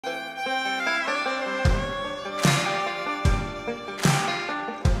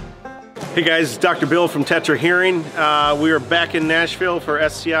Hey guys, it's Dr. Bill from Tetra Hearing. We are back in Nashville for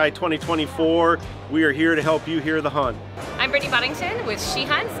SCI 2024. We are here to help you hear the hunt. I'm Brittany Boddington with She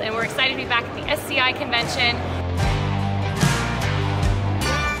Hunts, and we're excited to be back at the SCI Convention.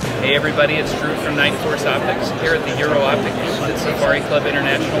 Hey everybody, it's Drew from Night Force Optics here at the Euro Optic booth at Safari Club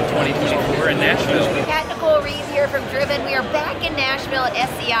International 2024 in Nashville. Kat Nicole Reed here from Driven. We are back in Nashville at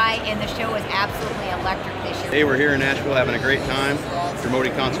SCI, and the show is absolutely electric this year. Hey, we're here in Nashville having a great time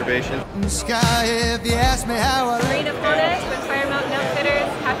promoting conservation. Marina Flores with Fire Mountain Outfitters.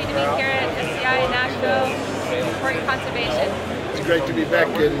 Happy to be here at SCI in Nashville supporting conservation. It's great to be back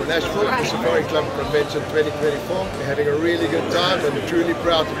in Nashville at the Safari Club Convention 2024. We're having a really good time and we're truly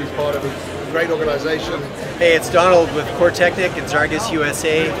proud to be part of a great organization. Hey, it's Donald with Core Technic and Zargus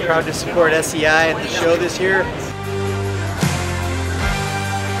USA. Proud to support SCI at the show this year.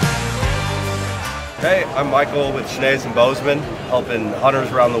 Hey, I'm Michael with Schnees and Bozeman, helping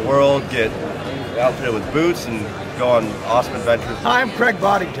hunters around the world get outfitted with boots and go on awesome adventures. Hi, I'm Craig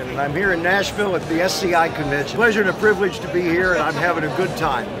Boddington, and I'm here in Nashville at the SCI Convention. Pleasure and a privilege to be here, and I'm having a good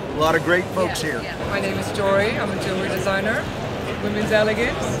time. A lot of great folks here. My name is Jory. I'm a jewelry designer, women's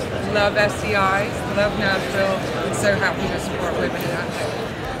elegance. Love SCI, love Nashville, and so happy to support women in hunting.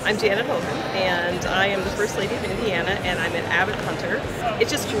 I'm Janet Hogan, and I am the First Lady of Indiana, and I'm an avid hunter.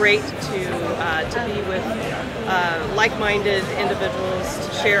 It's just great to be with like-minded individuals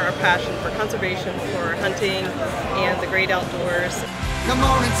to share our passion for conservation, for hunting, and the great outdoors. Come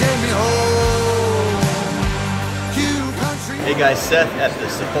on and take me home. Hey guys, Seth at the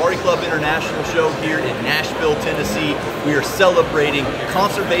Safari Club International show here in Nashville, Tennessee. We are celebrating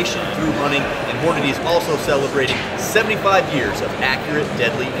conservation through hunting, and Hornady is also celebrating 75 years of accurate,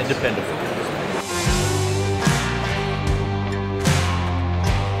 deadly, and dependable.